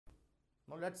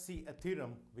Now let's see a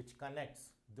theorem which connects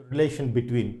the relation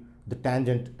between the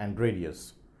tangent and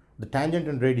radius. The tangent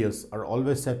and radius are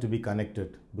always said to be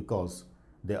connected because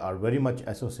they are very much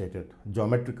associated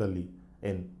geometrically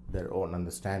in their own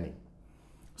understanding.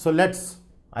 So let's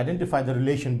identify the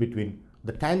relation between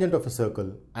the tangent of a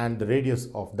circle and the radius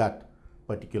of that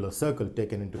particular circle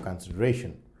taken into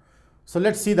consideration. So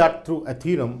let's see that through a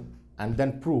theorem and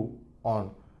then prove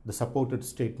on the supported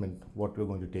statement what we're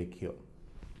going to take here.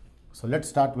 So let's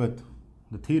start with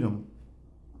the theorem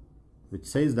which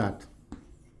says that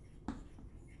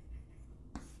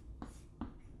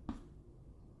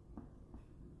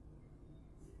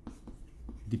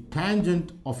the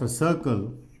tangent of a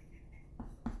circle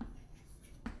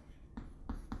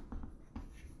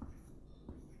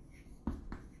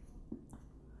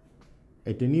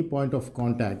at any point of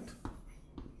contact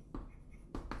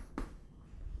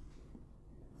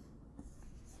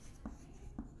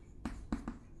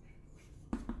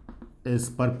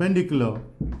is perpendicular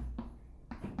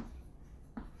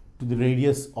to the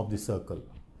radius of the circle.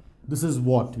 This is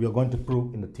what we are going to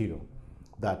prove in the theorem,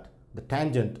 that the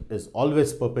tangent is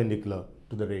always perpendicular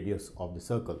to the radius of the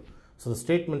circle. So the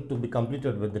statement to be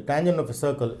completed with the tangent of a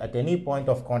circle at any point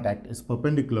of contact is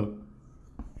perpendicular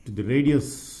to the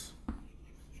radius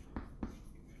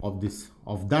of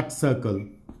that circle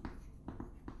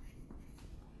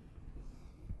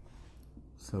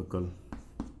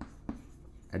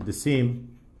at the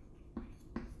same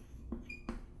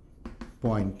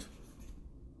point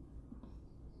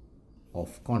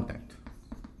of contact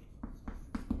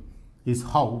is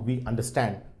how we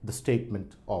understand the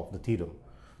statement of the theorem.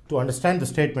 To understand the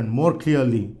statement more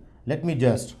clearly, let me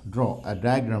just draw a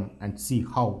diagram and see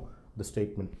how the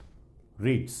statement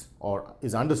reads or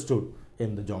is understood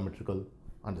in the geometrical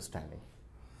understanding.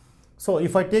 So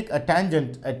if I take a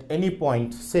tangent at any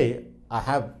point, say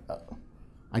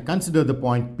I consider the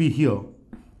point P here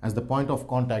as the point of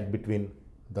contact between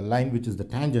the line which is the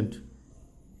tangent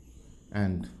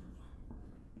and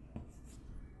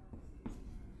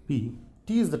P.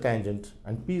 T is the tangent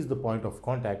and P is the point of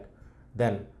contact.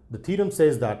 Then the theorem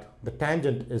says that the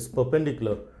tangent is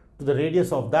perpendicular to the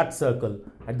radius of that circle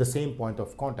at the same point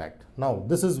of contact. Now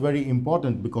this is very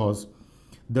important because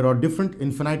there are different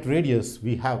infinite radius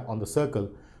we have on the circle,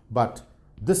 but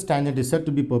this tangent is said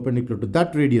to be perpendicular to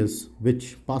that radius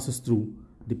which passes through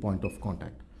the point of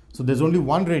contact. So there's only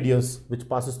one radius which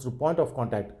passes through point of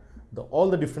contact. All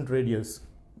the different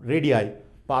radii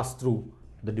pass through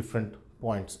the different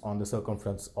points on the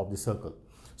circumference of the circle.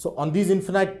 So on these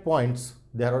infinite points,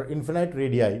 there are infinite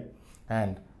radii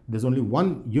and there's only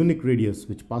one unique radius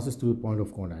which passes through the point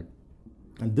of contact.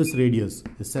 And this radius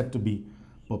is said to be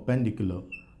perpendicular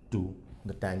to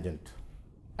the tangent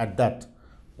at that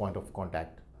point of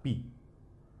contact P.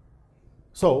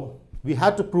 So we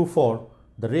had to prove for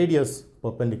the radius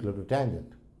perpendicular to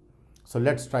tangent. So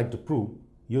let's try to prove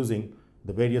using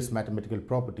the various mathematical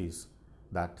properties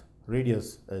that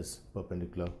radius is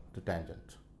perpendicular to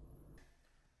tangent.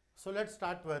 So let's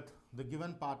start with the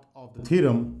given part of the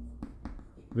theorem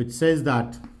which says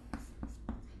that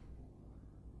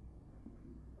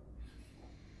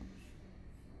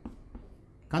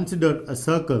consider a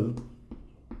circle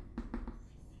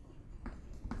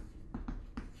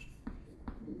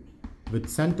with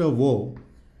center O.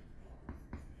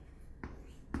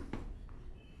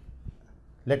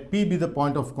 Let P be the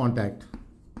point of contact.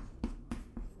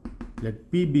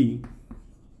 Let P be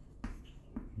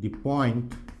the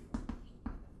point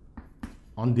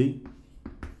on the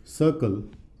circle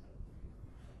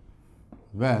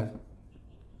where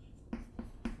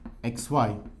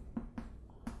xy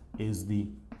is the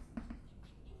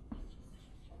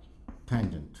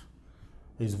tangent,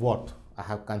 is what I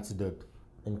have considered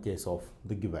in case of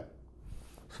the given.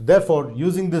 So therefore,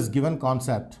 using this given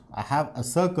concept, I have a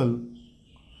circle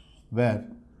where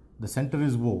the center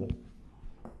is O,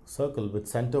 circle with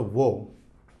center O,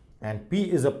 and P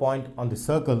is a point on the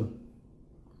circle.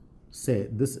 Say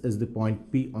this is the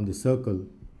point P on the circle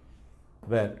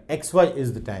where xy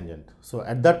is the tangent. So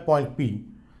at that point P,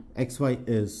 xy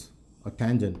is a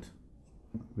tangent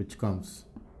which comes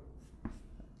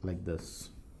like this.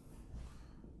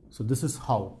 So this is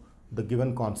how the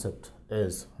given concept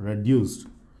is reduced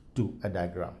to a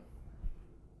diagram.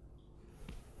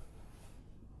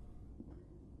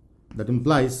 That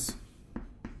implies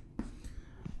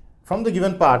from the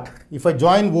given part, if I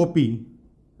join OP,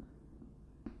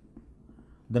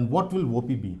 then what will OP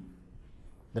be?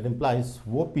 That implies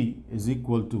OP is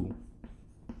equal to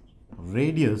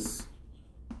radius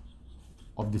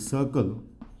of the circle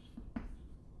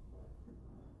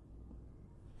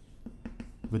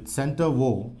with center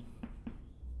O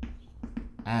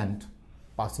and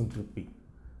passing through P.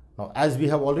 Now, as we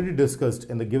have already discussed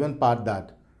in the given part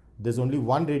that there's only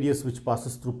one radius which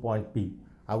passes through point P,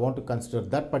 I want to consider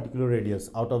that particular radius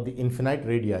out of the infinite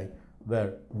radii,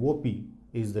 where OP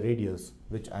is the radius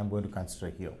which I'm going to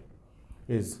consider here,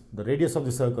 is the radius of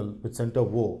the circle with center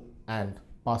O and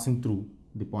passing through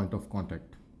the point of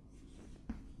contact.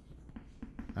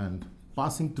 And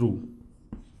passing through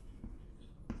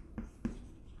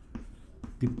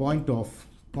the point of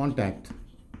contact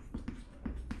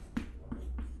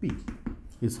P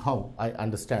is how I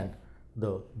understand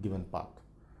the given path.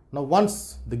 Now,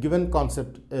 once the given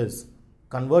concept is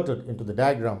converted into the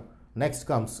diagram, next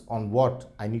comes on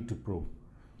what I need to prove.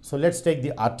 So let's take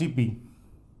the RTP,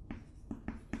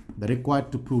 the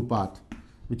required to prove path,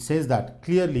 which says that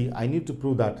clearly I need to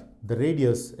prove that the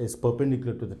radius is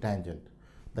perpendicular to the tangent.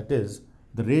 That is,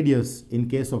 the radius in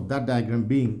case of that diagram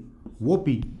being OP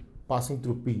passing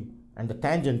through P, and the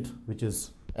tangent, which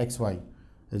is XY,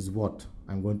 is what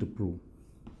I'm going to prove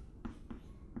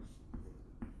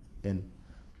in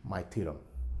my theorem.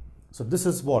 So this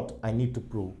is what I need to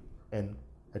prove in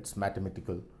its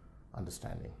mathematical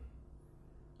understanding.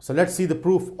 So let's see the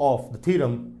proof of the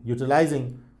theorem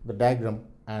utilizing the diagram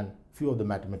and few of the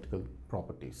mathematical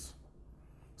properties.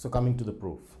 So coming to the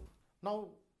proof. Now,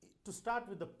 to start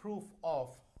with the proof of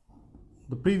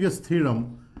the previous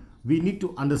theorem, we need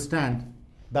to understand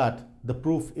that the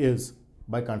proof is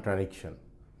by contradiction.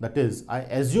 That is, I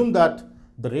assume that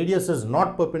the radius is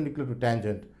not perpendicular to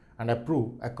tangent and I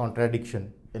prove a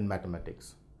contradiction in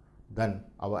mathematics. Then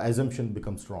our assumption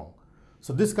becomes wrong.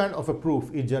 So this kind of a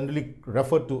proof is generally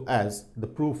referred to as the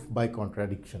proof by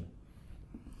contradiction.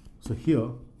 So here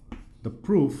the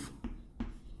proof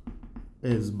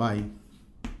is by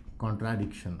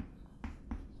contradiction.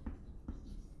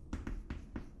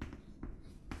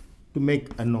 To make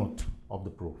a note of the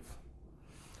proof.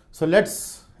 So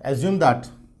let's assume that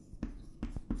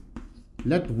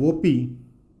let OP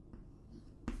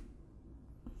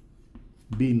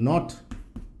be not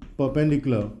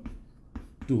perpendicular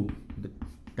to the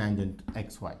tangent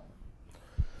XY.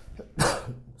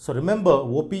 So remember,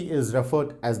 OP is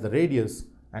referred as the radius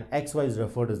and XY is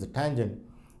referred as the tangent.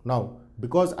 Now,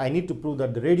 because I need to prove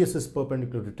that the radius is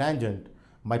perpendicular to tangent,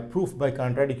 my proof by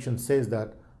contradiction says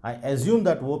that I assume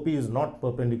that OP is not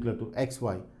perpendicular to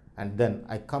XY, and then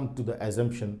I come to the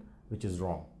assumption which is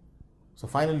wrong. So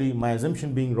finally, my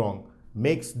assumption being wrong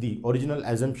makes the original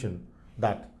assumption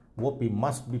that OP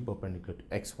must be perpendicular to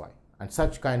XY, and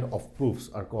such kind of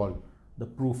proofs are called the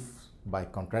proofs by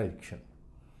contradiction.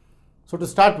 So to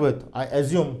start with, I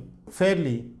assume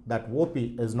fairly that OP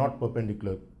is not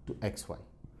perpendicular to XY,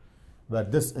 where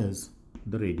this is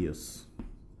the radius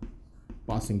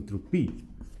passing through P,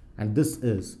 and this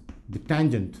is the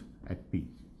tangent at P.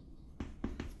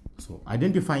 So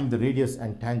identifying the radius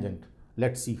and tangent,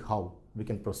 let's see how we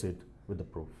can proceed with the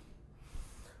proof.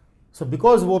 So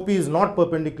because OP is not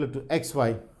perpendicular to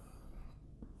XY,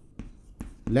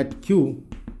 let Q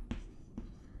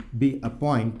be a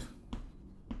point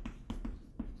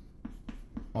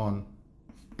on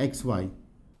XY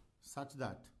such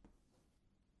that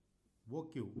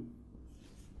OQ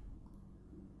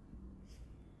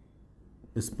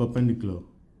is perpendicular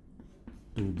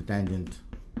to the tangent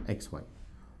XY.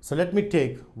 So let me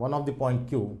take one of the point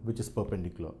Q which is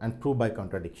perpendicular and prove by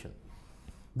contradiction.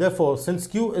 Therefore, since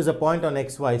Q is a point on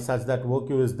XY such that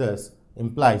OQ is this,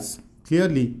 implies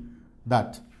clearly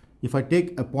that if I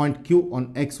take a point Q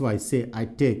on XY, say I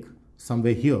take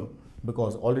somewhere here,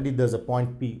 because already there's a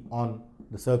point P on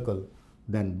the circle,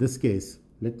 then this case,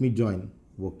 let me join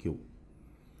OQ.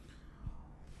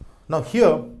 Now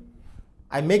here,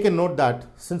 I make a note that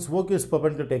since OQ is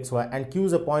perpendicular to XY and Q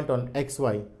is a point on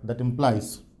XY, that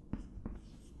implies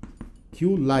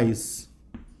Q lies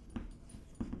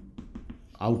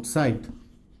outside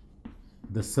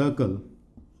the circle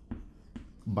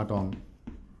but on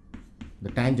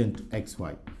the tangent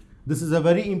XY. This is a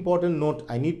very important note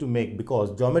I need to make,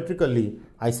 because geometrically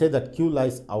I say that Q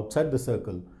lies outside the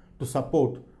circle to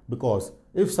support, because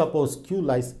if suppose Q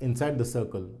lies inside the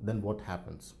circle, then what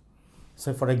happens?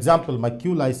 So for example, my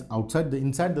Q lies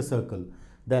inside the circle,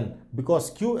 then because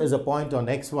Q is a point on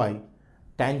XY,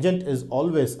 tangent is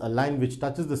always a line which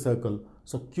touches the circle,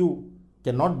 so Q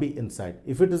cannot be inside.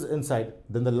 If it is inside,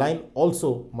 then the line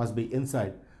also must be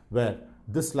inside, where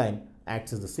this line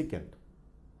acts as the secant.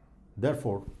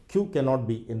 Therefore, Q cannot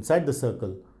be inside the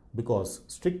circle because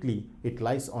strictly it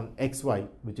lies on XY,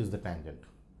 which is the tangent.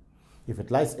 If it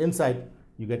lies inside,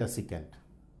 you get a secant.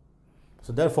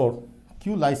 So therefore,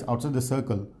 Q lies outside the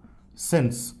circle,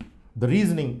 since the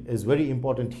reasoning is very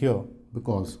important here,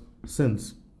 because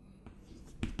since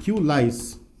Q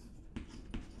lies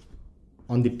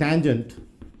on the tangent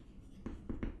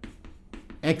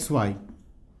xy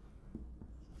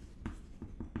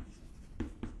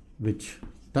which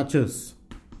touches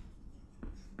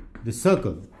the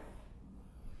circle.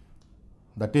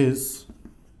 That is,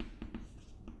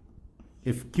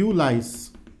 if Q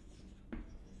lies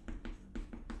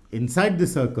inside the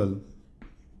circle,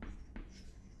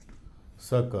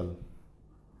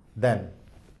 then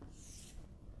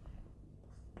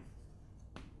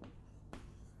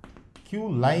Q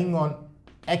lying on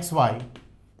xy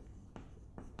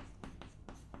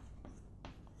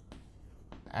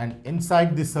and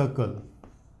inside the circle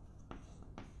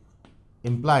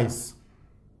implies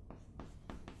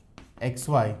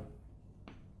xy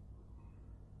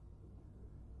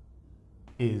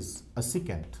is a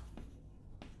secant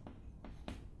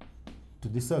to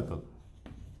the circle,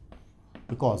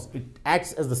 because it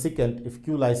acts as the secant. If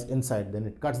Q lies inside, then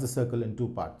it cuts the circle in two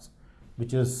parts,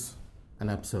 which is an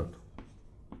absurd,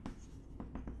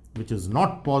 which is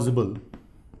not possible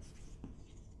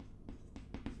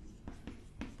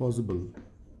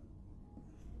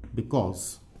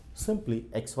because simply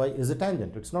xy is a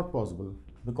tangent. It's not possible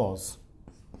because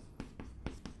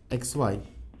xy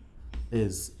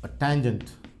is a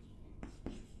tangent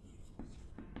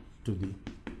to the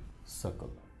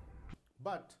circle.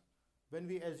 But when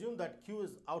we assume that Q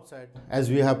is outside, as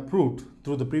we have proved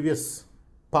through the previous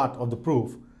part of the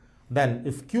proof, then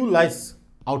if Q lies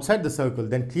outside the circle,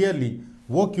 then clearly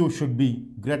OQ should be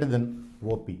greater than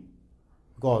OP,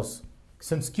 because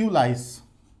since Q lies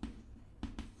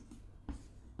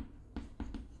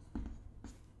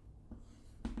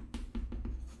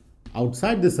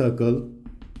outside the circle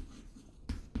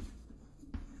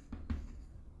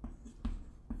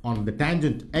on the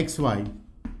tangent xy,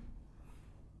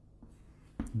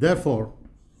 therefore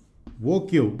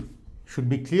OQ should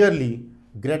be clearly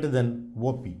greater than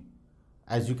OP.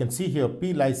 As you can see here,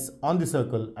 P lies on the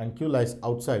circle and Q lies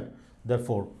outside.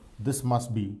 Therefore, this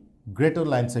must be greater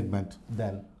line segment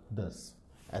than this,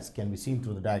 as can be seen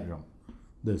through the diagram.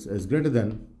 This is greater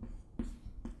than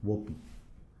OP.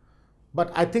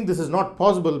 But I think this is not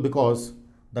possible, because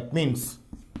that means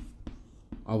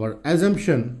our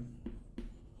assumption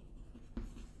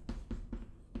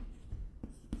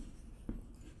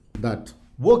that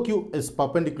OQ is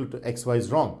perpendicular to xy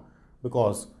is wrong,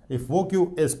 because if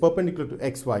OQ is perpendicular to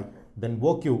xy, then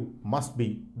OQ must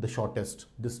be the shortest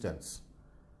distance.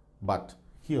 But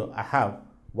here I have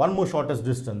one more shortest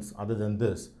distance other than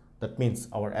this. That means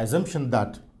our assumption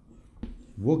that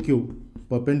OQ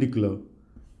perpendicular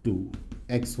to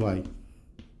xy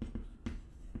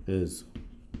is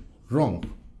wrong,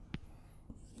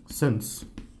 since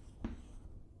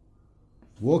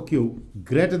OQ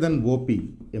greater than OP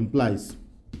implies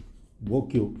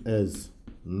OQ is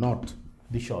not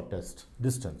the shortest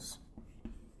distance.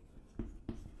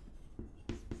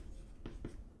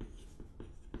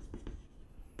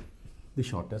 The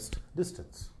shortest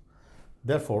distance.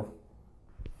 Therefore,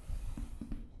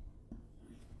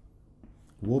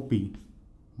 OP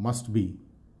must be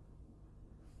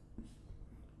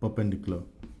perpendicular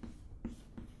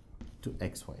to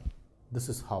xy. This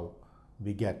is how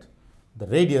we get the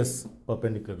radius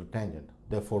perpendicular to tangent.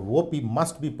 Therefore, OP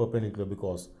must be perpendicular,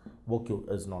 because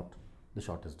OQ is not the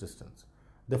shortest distance.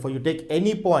 Therefore, you take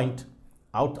any point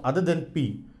out other than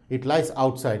P, it lies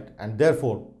outside, and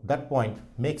therefore that point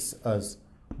makes us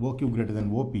OQ greater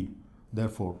than OP.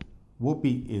 Therefore, OP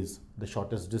is the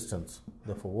shortest distance.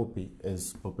 Therefore, OP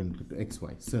is perpendicular to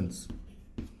xy. Since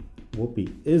OP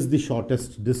is the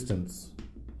shortest distance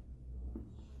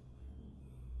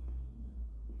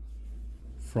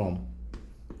from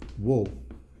O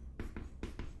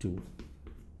to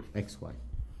xy.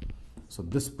 So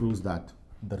this proves that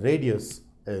the radius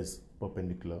is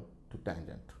perpendicular to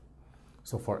tangent.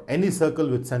 So for any circle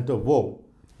with center O,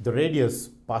 the radius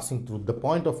passing through the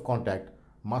point of contact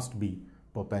must be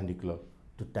perpendicular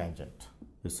to tangent.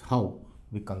 This is how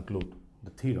we conclude the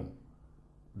theorem,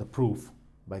 the proof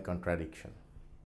by contradiction.